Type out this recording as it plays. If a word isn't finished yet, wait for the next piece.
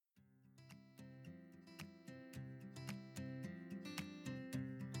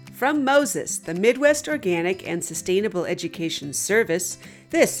From Moses, the Midwest Organic and Sustainable Education Service,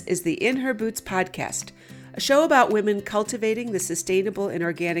 this is the In Her Boots podcast, a show about women cultivating the sustainable and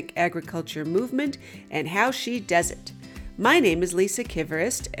organic agriculture movement and how she does it. My name is Lisa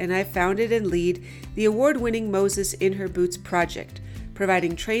Kiverist, and I founded and lead the award-winning Moses In Her Boots project,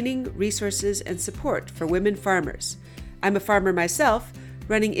 providing training, resources, and support for women farmers. I'm a farmer myself,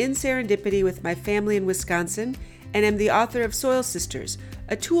 running in serendipity with my family in Wisconsin, and am the author of Soil Sisters,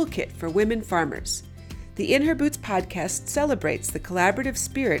 a toolkit for women farmers. The In Her Boots podcast celebrates the collaborative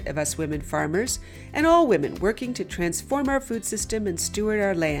spirit of us women farmers and all women working to transform our food system and steward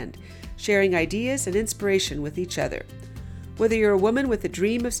our land, sharing ideas and inspiration with each other. Whether you're a woman with a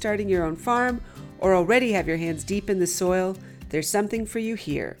dream of starting your own farm or already have your hands deep in the soil, there's something for you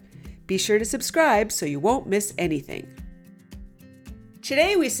here. Be sure to subscribe so you won't miss anything.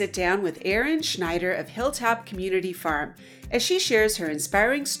 Today we sit down with Erin Schneider of Hilltop Community Farm as she shares her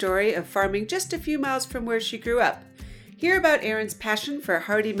inspiring story of farming just a few miles from where she grew up. Hear about Erin's passion for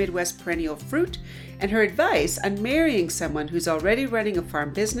hardy Midwest perennial fruit and her advice on marrying someone who's already running a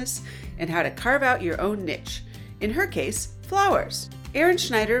farm business and how to carve out your own niche. In her case, flowers. Erin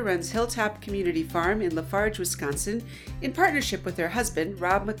Schneider runs Hilltop Community Farm in Lafarge, Wisconsin in partnership with her husband,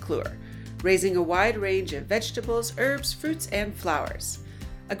 Rob McClure, raising a wide range of vegetables, herbs, fruits, and flowers.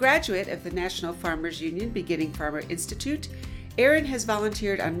 A graduate of the National Farmers Union Beginning Farmer Institute, Erin has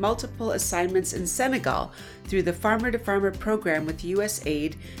volunteered on multiple assignments in Senegal through the Farmer to Farmer program with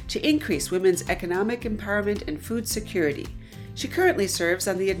USAID to increase women's economic empowerment and food security. She currently serves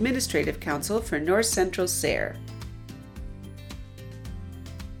on the Administrative Council for North Central SARE.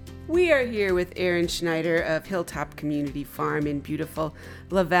 We are here with Erin Schneider of Hilltop Community Farm in beautiful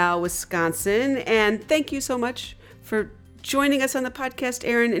Laval, Wisconsin. And thank you so much for joining us on the podcast,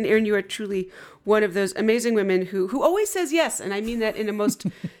 Erin. And Erin, you are truly one of those amazing women who always says yes. And I mean that in a most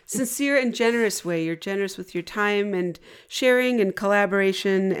sincere and generous way. You're generous with your time and sharing and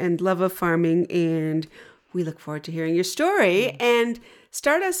collaboration and love of farming. And we look forward to hearing your story. And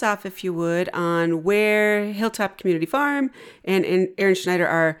start us off, if you would, on where Hilltop Community Farm and Erin Schneider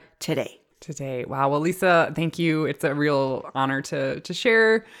are today. Wow. Well, Lisa, thank you. It's a real honor to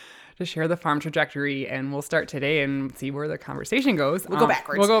share the farm trajectory, and we'll start today and see where the conversation goes. We'll go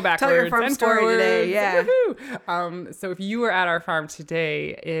backwards. Tell your farm story today. Yeah. So if you were at our farm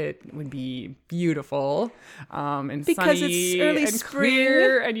today, it would be beautiful and because sunny it's early and spring.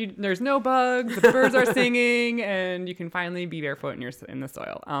 clear, and there's no bugs. The birds are singing, and you can finally be barefoot in the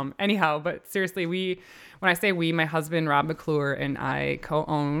soil. Anyhow, but seriously, when I say we, my husband Rob McClure and I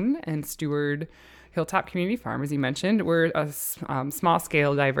co-own and steward Hilltop Community Farm, as you mentioned. We're a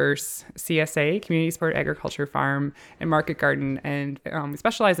small-scale, diverse CSA, community supported agriculture farm and market garden, and we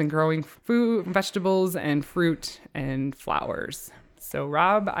specialize in growing food, vegetables, and fruit and flowers. So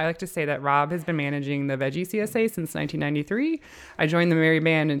I like to say that Rob has been managing the Veggie CSA since 1993. I joined the Merry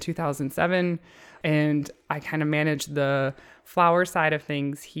Band in 2007, and I kind of manage the flower side of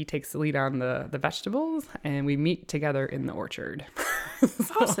things. He takes the lead on the vegetables, and we meet together in the orchard.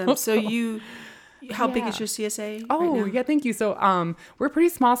 Awesome. So how big is your CSA? Oh, right now? Yeah, thank you. So we're pretty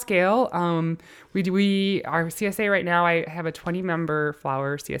small scale. Our CSA right now, I have a 20-member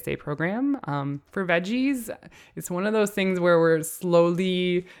flower CSA program. For veggies, it's one of those things where we're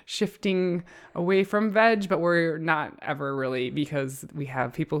slowly shifting away from veg, but we're not ever really, because we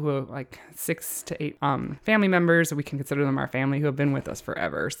have people who are like 6 to 8 family members. We can consider them our family, who have been with us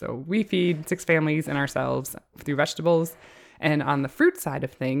forever. So we feed 6 families and ourselves through vegetables. And on the fruit side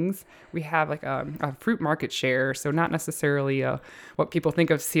of things, we have like a fruit market share. So not necessarily what people think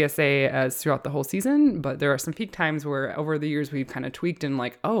of CSA as throughout the whole season, but there are some peak times where over the years we've kind of tweaked and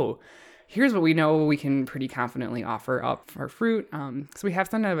like, oh, here's what we know we can pretty confidently offer up for fruit. So we have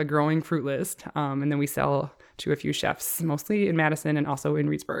kind of a growing fruit list, and then we sell to a few chefs, mostly in Madison and also in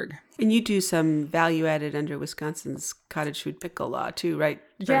Reedsburg. And you do some value added under Wisconsin's cottage food pickle law too, right?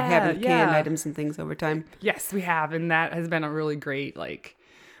 For Yeah, having canned items and things over time. Yes, we have. And that has been a really great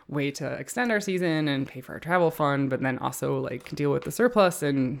way to extend our season and pay for our travel fund, but then also deal with the surplus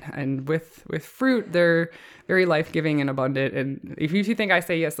and with fruit, they're very life-giving and abundant. And if you think I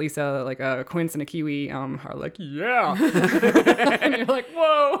say yes, Lisa, like a quince and a kiwi are like, yeah. And you're like,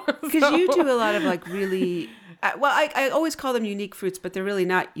 whoa. Because you do a lot of really I always call them unique fruits, but they're really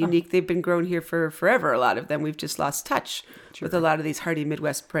not unique. They've been grown here for forever, a lot of them. We've just lost touch with a lot of these hardy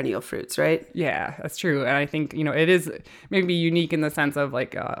Midwest perennial fruits, right? Yeah, that's true. And I think, it is maybe unique in the sense of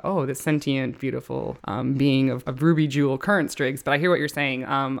this sentient, beautiful being of ruby jewel currant strigs. But I hear what you're saying.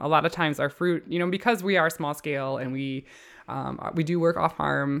 A lot of times our fruit, because we are small scale and we do work off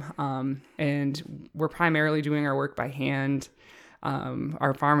farm, and we're primarily doing our work by hand.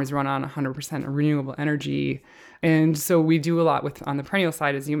 Our farm is run on 100% renewable energy. And so we do a lot on the perennial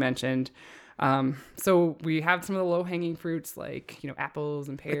side, as you mentioned. So we have some of the low-hanging fruits like, apples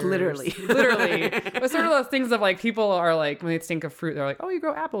and pears. Like literally. Literally. But sort of those things of like, people are like, when they think of fruit, they're like, oh, you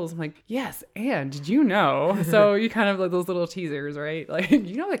grow apples. I'm like, yes, and did you know? So you kind of like those little teasers, right? Like,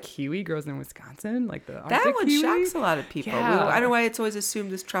 that kiwi grows in Wisconsin? Like the Arctic that one kiwi? shocks a lot of people. Yeah. I don't know why it's always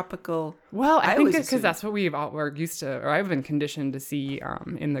assumed as tropical. Well, I think always it's because assumed. that's what we're used to, or I've been conditioned to see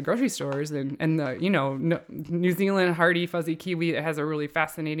in the grocery stores, and the New Zealand hardy fuzzy kiwi. It has a really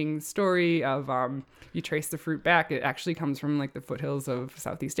fascinating story of you trace the fruit back. It actually comes from like the foothills of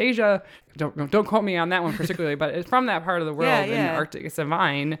Southeast Asia. Don't quote me on that one particularly, but it's from that part of the world in the Arctic. It's a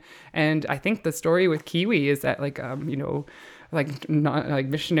vine, and I think the story with kiwi is that like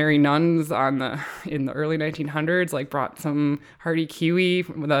missionary nuns in the early 1900s like brought some hardy kiwi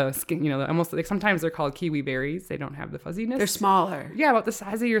with the skin, almost like sometimes they're called kiwi berries. They don't have the fuzziness. They're smaller. Yeah, about the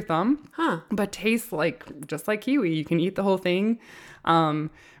size of your thumb. Huh. But taste like just like kiwi. You can eat the whole thing.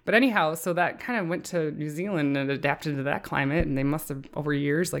 But anyhow, so that kind of went to New Zealand and adapted to that climate, and they must have over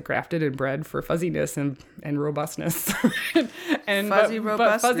years like grafted and bred for fuzziness and robustness. But fuzzy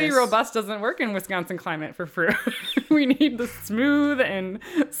robust doesn't work in Wisconsin climate for fruit. We need the smooth and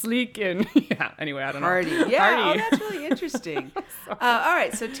sleek and anyway, I don't know. Hardy. Yeah. Hardy. Oh, that's really interesting. All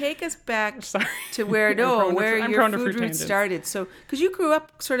right, so take us back to where I'm your prone to food fruit roots tangents. started. So, because you grew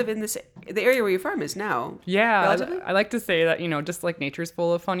up sort of in the area where your farm is now. Yeah, Relatively? I like to say that just like nature's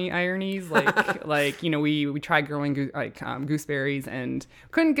full of funny ironies. Like we tried growing gooseberries and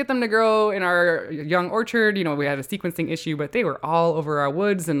couldn't get them to grow in our young orchard. We had a sequencing issue, but they were all over our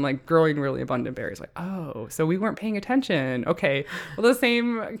woods and like growing really abundant berries. Like, oh, so we weren't paying attention. Okay, well the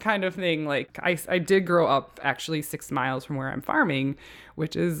same kind of thing. Like I did grow up actually 6 miles from where I'm farming,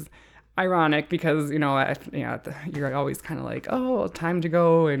 which is ironic because you're always kind of like, oh, time to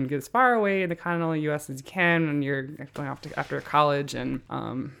go and get as far away in the continental U.S. as you can when you're going off after college, and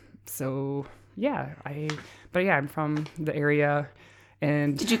I'm from the area.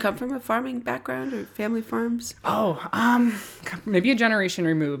 And Did you come from a farming background or family farms? Maybe a generation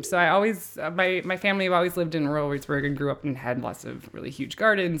removed. So I always, my family have always lived in rural Reedsburg and grew up and had lots of really huge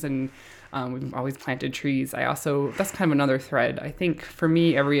gardens, and we've always planted trees. That's kind of another thread. I think for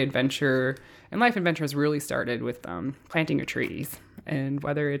me, every adventure and life adventure has really started with planting of trees. And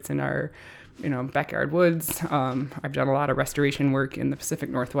whether it's in our, backyard woods, I've done a lot of restoration work in the Pacific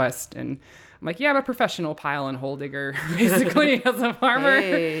Northwest, and I'm like, I'm a professional pile and hole digger, basically, as a farmer.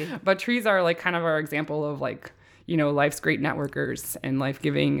 Hey. But trees are like kind of our example of like, life's great networkers and life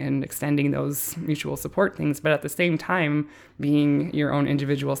giving and extending those mutual support things, but at the same time being your own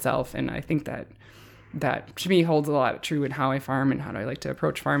individual self. And I think that to me holds a lot true in how I farm and how I like to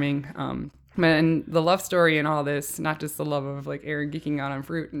approach farming. And the love story in all this, not just the love of like Aaron geeking out on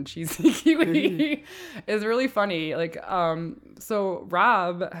fruit and cheesy kiwi, is really funny. Like, so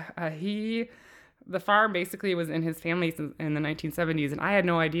Rob, the farm basically was in his family in the 1970s, and I had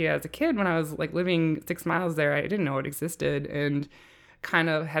no idea as a kid when I was like living 6 miles there. I didn't know it existed, and kind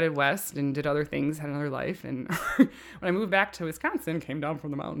of headed west and did other things, had another life. And when I moved back to Wisconsin, came down from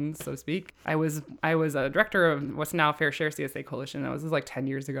the mountains, so to speak, I was a director of what's now Fair Share CSA Coalition. This was like 10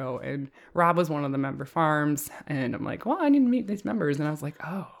 years ago, and Rob was one of the member farms, and I'm like, well, I need to meet these members. And I was like,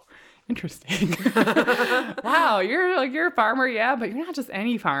 oh, interesting. Wow, you're a farmer, yeah, but you're not just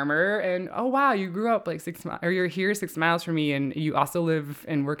any farmer. And oh wow, you grew up like you're here 6 miles from me, and you also live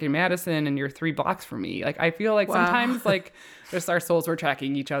and work in Madison, and you're 3 blocks from me. Like I feel like sometimes like just our souls were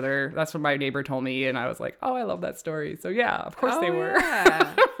tracking each other. That's what my neighbor told me, and I was like, oh, I love that story. So yeah, of course they were.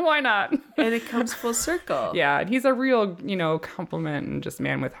 Yeah. Why not? And it comes full circle. Yeah, and he's a real, compliment and just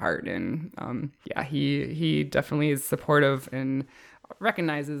man with heart, and he definitely is supportive and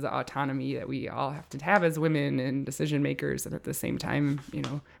recognizes the autonomy that we all have to have as women and decision makers, and at the same time,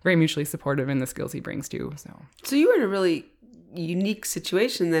 very mutually supportive in the skills he brings too. So you were in a really unique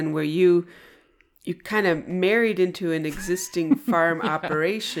situation then, where you kind of married into an existing farm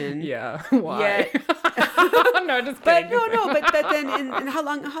operation. Yeah. Why? No, just But kidding. but then, and how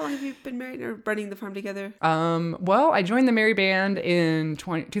long have you been married or running the farm together? Well, I joined the Merry Band in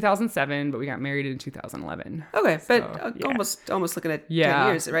 2007, but we got married in 2011. Okay, but yeah. almost looking at 10 Yeah,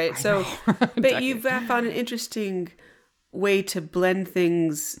 years, right? I So, know. but you've found an interesting way to blend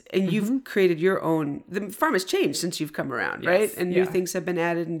things, and you've created your own. The farm has changed since you've come around, right? Yes, And new yeah. things have been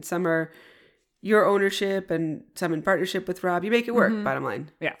added, and some are your ownership and some in partnership with Rob. You make it work, bottom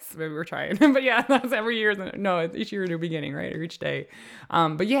line. Yes, we're trying. But yeah, that's every year. No, it's each year a new beginning, right? Or each day.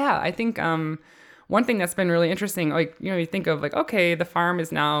 But yeah, I think one thing that's been really interesting, like, you think of like, okay, the farm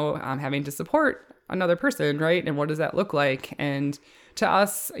is now having to support another person, right? And what does that look like? And to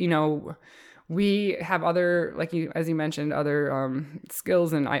us, we have other, as you mentioned, other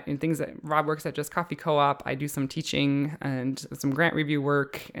skills and things that Rob works at Just Coffee Co-op. I do some teaching and some grant review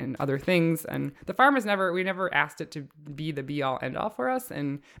work and other things. And the farm we never asked it to be the be all end all for us.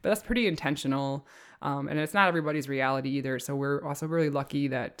 But that's pretty intentional. And it's not everybody's reality either. So we're also really lucky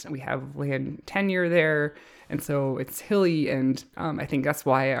that we have land tenure there. And so it's hilly. And I think that's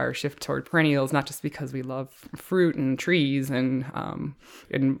why our shift toward perennials, not just because we love fruit and trees and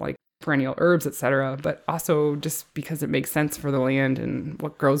perennial herbs, etc., but also just because it makes sense for the land and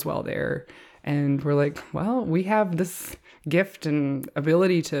what grows well there. And we're like, well, we have this gift and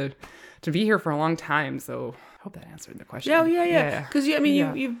ability to be here for a long time. So I hope that answered the question. Yeah. Because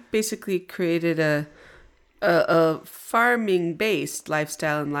you've basically created a farming based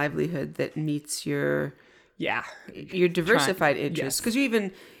lifestyle and livelihood that meets your diversified interests. Because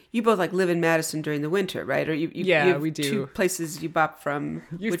you both live in Madison during the winter, right? Or you have we do. 2 places you bop from.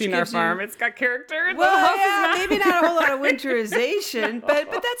 You've seen our farm; it's got character. Well, maybe not a whole lot of winterization,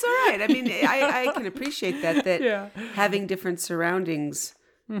 but that's all right. I mean, I can appreciate that having different surroundings.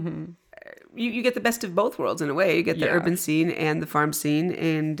 Mm-hmm. You get the best of both worlds in a way. You get the urban scene and the farm scene,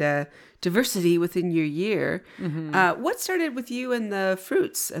 and diversity within your year. Mm-hmm. What started with you and the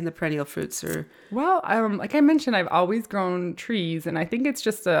fruits and the perennial fruits? Well, like I mentioned, I've always grown trees, and I think it's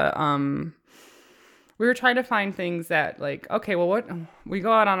just we were trying to find things that what we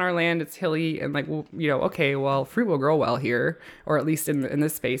go out on our land, it's hilly, and fruit will grow well here, or at least in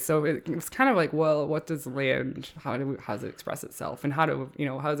this space. So it was kind of what does land, how does it express itself, and how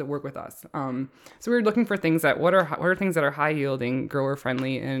does it work with us? So we were looking for things that what are things that are high yielding, grower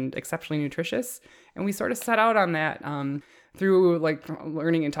friendly, and exceptionally nutritious, and we sort of set out on that. Through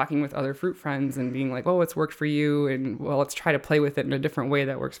learning and talking with other fruit friends and being what's worked for you, and let's try to play with it in a different way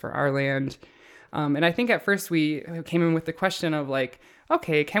that works for our land. And I think at first we came in with the question of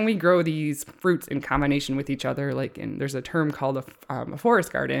can we grow these fruits in combination with each other? There's a term called a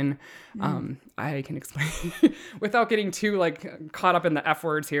forest garden. I can explain without getting too caught up in the F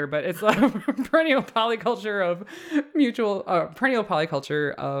words here, but it's a perennial polyculture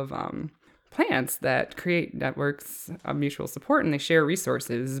of plants that create networks of mutual support, and they share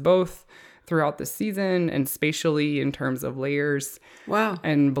resources both throughout the season and spatially in terms of layers. Wow.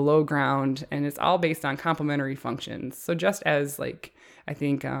 And below ground, and it's all based on complementary functions. So just as I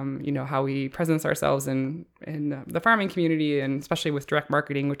think how we presence ourselves in the farming community, and especially with direct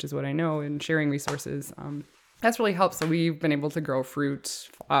marketing, which is what I know, and sharing resources, that's really helped. So we've been able to grow fruit,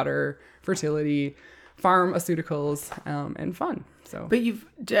 fodder, fertility, pharmaceuticals, and fun. So, but you've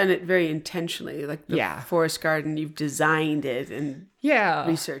done it very intentionally, forest garden. You've designed it and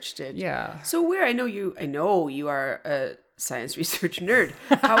researched it. Yeah. So I know you are a science research nerd.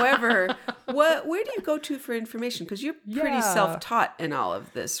 However, where do you go to for information? Because you're pretty self-taught in all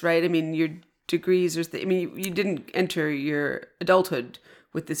of this, right? I mean, your degrees you didn't enter your adulthood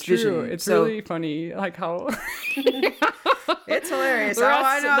with this vision. It's really funny, how it's hilarious. The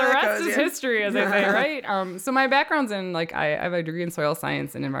rest is history, as I say, right? So my background's in I have a degree in soil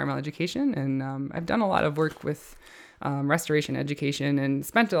science and environmental education, and I've done a lot of work with restoration education, and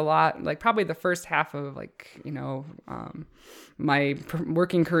spent a lot, probably the first half of my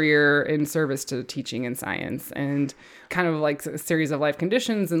working career in service to teaching and science, and kind of a series of life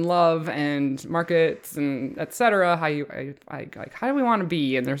conditions and love and markets and etc. How do we want to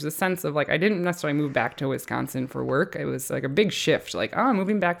be? And there's a sense of I didn't necessarily move back to Wisconsin for work. It was a big shift. I'm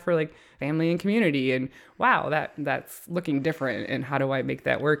moving back for family and community, and wow, that's looking different. And how do I make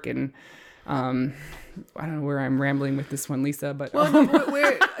that work? And I don't know where I'm rambling with this one, Lisa, but along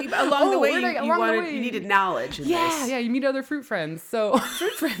the way you needed knowledge. In this. Yeah, you meet other fruit friends. So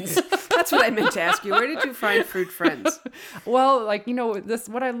fruit friends. That's what I meant to ask you. Where did you find fruit friends? Well,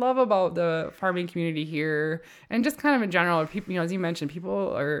 what I love about the farming community here, and just kind of in general, people, as you mentioned,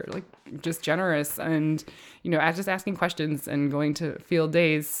 people are just generous, and just asking questions and going to field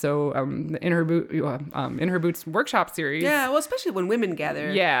days. So the In Her Boots workshop series. Yeah, well, especially when women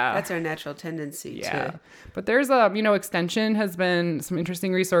gather. Yeah, that's our natural tendency. Yeah. But there's extension has been some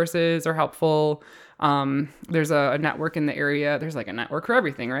interesting resources are helpful. There's a network in the area. There's a network for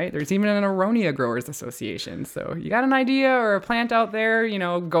everything, right? There's even an Aronia Growers Association. So you got an idea or a plant out there,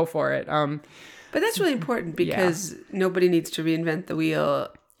 go for it. But that's really important because nobody needs to reinvent the wheel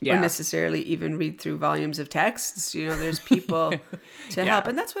or necessarily even read through volumes of texts. There's people to help.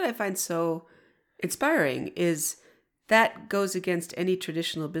 And that's what I find so inspiring is that goes against any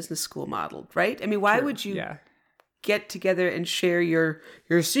traditional business school model, right? I mean, why would you get together and share your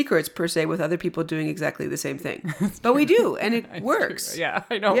secrets per se with other people doing exactly the same thing. But we do, and it works. True. Yeah,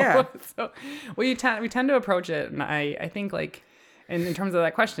 I know. Yeah. So we tend to approach it, and I think like in terms of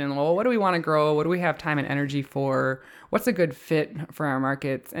that question, well, what do we want to grow? What do we have time and energy for? What's a good fit for our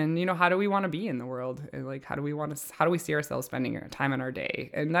markets? And how do we want to be in the world? And, like, how do we see ourselves spending our time in our day?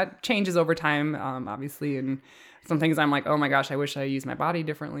 And that changes over time, obviously. And some things I'm like, oh my gosh, I wish I used my body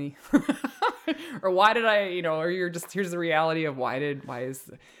differently. Or why did I, or here's the reality of why did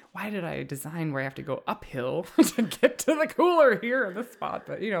I design where I have to go uphill to get to the cooler here in this spot?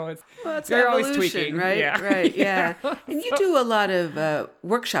 But it's you're evolution, always tweaking, right? Yeah. Right, yeah. And you do a lot of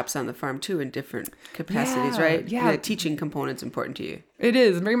workshops on the farm too in different capacities, right? Yeah. The teaching component's important to you. It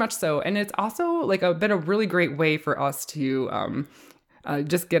is very much so, and it's also like been a really great way for us to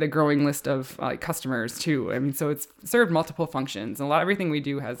just get a growing list of customers too. I mean, so it's served multiple functions. And everything we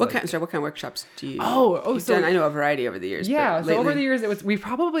do has what kind of workshops do you? You've done, I know a variety over the years. Yeah, but so over the years, we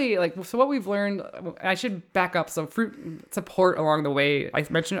probably what we've learned. I should back up. So fruit support along the way. I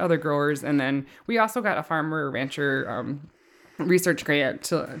mentioned other growers, and then we also got a farmer rancher research grant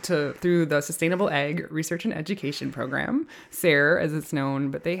through the Sustainable Ag Research and Education Program, SARE as it's known.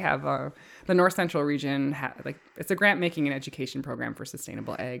 But they have the North Central region, it's a grant making and education program for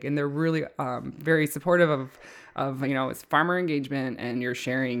sustainable ag, and they're really very supportive of it's farmer engagement and you're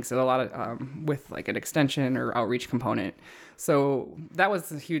sharing. So a lot of with like an extension or outreach component. So that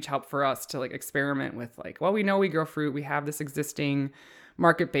was a huge help for us to experiment with we know we grow fruit, we have this existing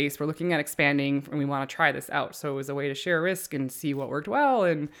market base, we're looking at expanding, and we want to try this out. So it was a way to share risk and see what worked well.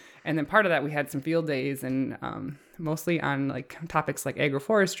 And then part of that, we had some field days, and mostly on topics like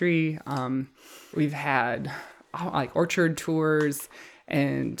agroforestry. We've had orchard tours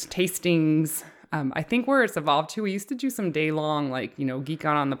and tastings. I think where it's evolved to, we used to do some day long, geek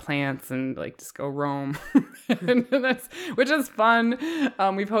out on the plants and just go roam, which is fun.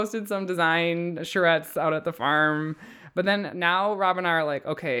 We've hosted some design charrettes out at the farm. But then now Rob and I are like,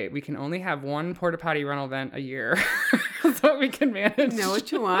 okay, we can only have one porta potty rental event a year. That's what we can manage. You know what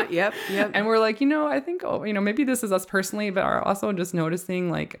you want. Yep. And we're like, I think, maybe this is us personally, but are also just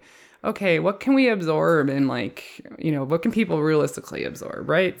noticing okay, what can we absorb and what can people realistically absorb,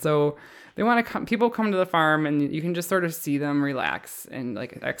 right? So they want to people come to the farm and you can just sort of see them relax and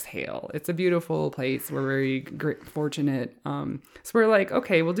exhale. It's a beautiful place. We're very fortunate. So we're like,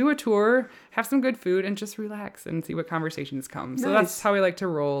 okay, we'll do a tour, have some good food, and just relax and see what conversations come. So that's how we like to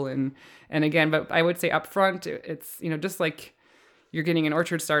roll. And again, but I would say up front, it's, just like you're getting an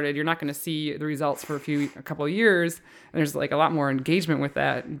orchard started, you're not going to see the results for a couple of years. And there's a lot more engagement with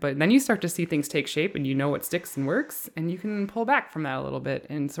that. But then you start to see things take shape and what sticks and works, and you can pull back from that a little bit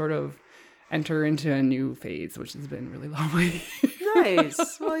and sort of enter into a new phase, which has been really lovely.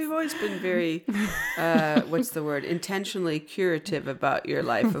 Nice. Well, you've always been very, intentionally curative about your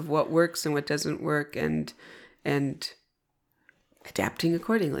life of what works and what doesn't work, and adapting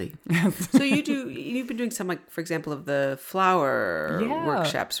accordingly. Yes. So you've been doing some, for example, of the flower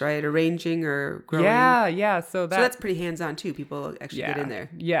workshops, right? Arranging or growing. Yeah. So that's pretty hands-on too. People actually get in there.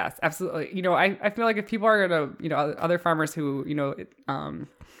 Yes, absolutely. I feel like if people are going to, other farmers who,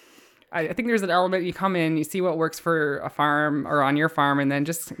 I think there's an element, you come in, you see what works for a farm or on your farm, and then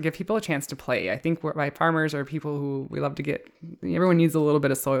just give people a chance to play. I think my farmers are people who we love to everyone needs a little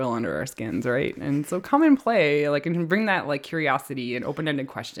bit of soil under our skins, right? And so come and play, and bring that curiosity and open-ended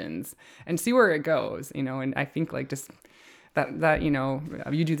questions and see where it goes, and I think just that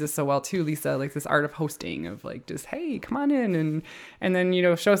you do this so well too, Lisa, this art of hosting of just, hey, come on in, and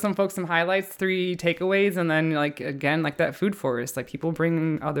then show some folks some highlights, 3 takeaways, and then again that food forest, people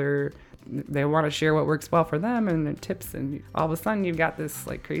bring they want to share what works well for them and tips, and all of a sudden you've got this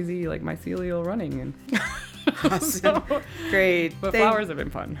crazy mycelial running, and awesome. Great. But flowers have been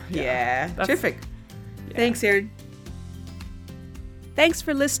fun. Yeah. Terrific. Yeah. Thanks, Erin. Thanks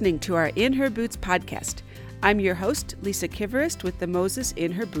for listening to our In Her Boots podcast. I'm your host, Lisa Kiverist, with the Moses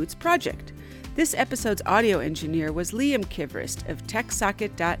In Her Boots project. This episode's audio engineer was Liam Kiverist of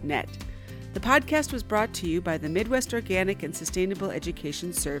TechSocket.net. The podcast was brought to you by the Midwest Organic and Sustainable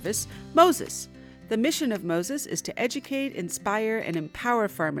Education Service, Moses. The mission of Moses is to educate, inspire, and empower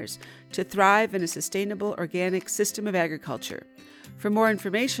farmers to thrive in a sustainable organic system of agriculture. For more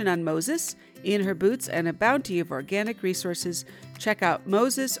information on Moses, In Her Boots, and a bounty of organic resources, check out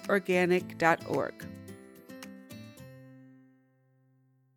mosesorganic.org.